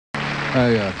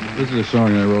This is a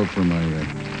song I wrote for my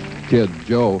kid,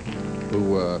 Joe,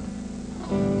 who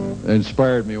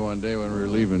inspired me one day when we were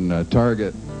leaving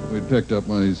Target. We'd picked up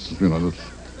one of these,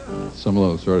 some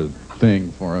little sort of thing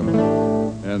for him.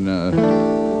 And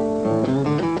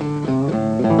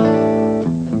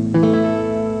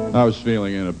I was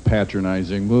feeling in a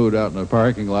patronizing mood out in the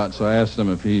parking lot, so I asked him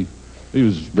if he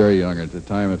was very young at the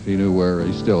time, if he knew where,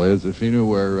 he still is, if he knew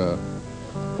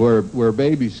where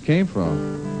babies came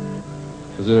from.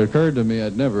 Because it occurred to me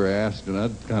I'd never asked, and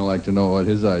I'd kind of like to know what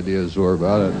his ideas were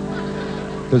about it.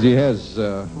 Because he has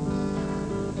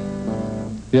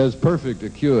perfect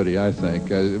acuity, I think.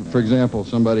 For example,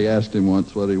 somebody asked him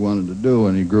once what he wanted to do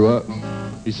when he grew up.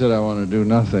 He said, "I want to do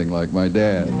nothing like my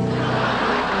dad."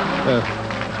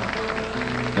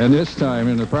 And this time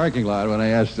in the parking lot, when I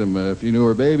asked him if he knew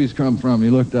where babies come from, he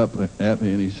looked up at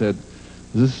me and he said,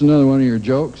 "Is this another one of your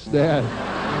jokes, Dad?"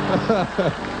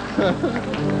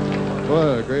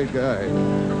 What a great guy.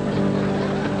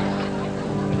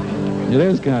 It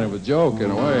is kind of a joke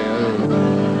in a way.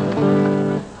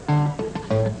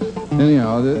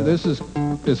 Anyhow,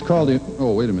 it's called the...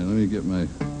 Oh, wait a minute. Let me get my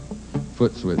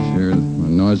foot switch here. My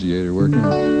nauseator working.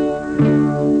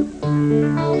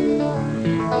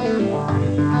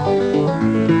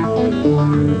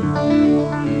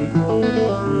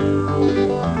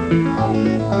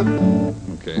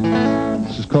 Okay.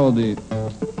 This is called the...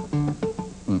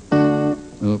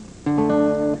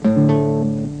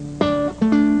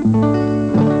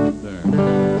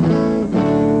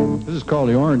 Called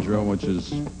the Orange Room, which is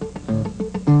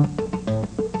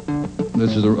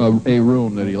this is a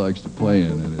room that he likes to play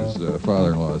in his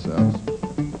father-in-law's house.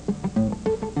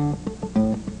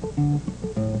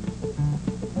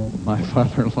 My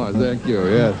father-in-law, thank you.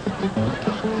 Yes.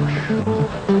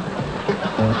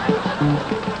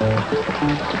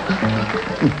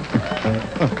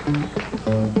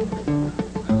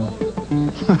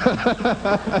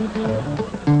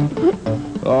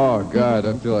 Oh, God,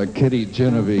 I feel like Kitty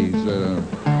Genovese.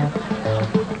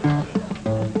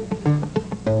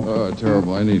 Oh,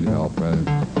 terrible. I need help. I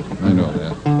know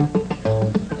that.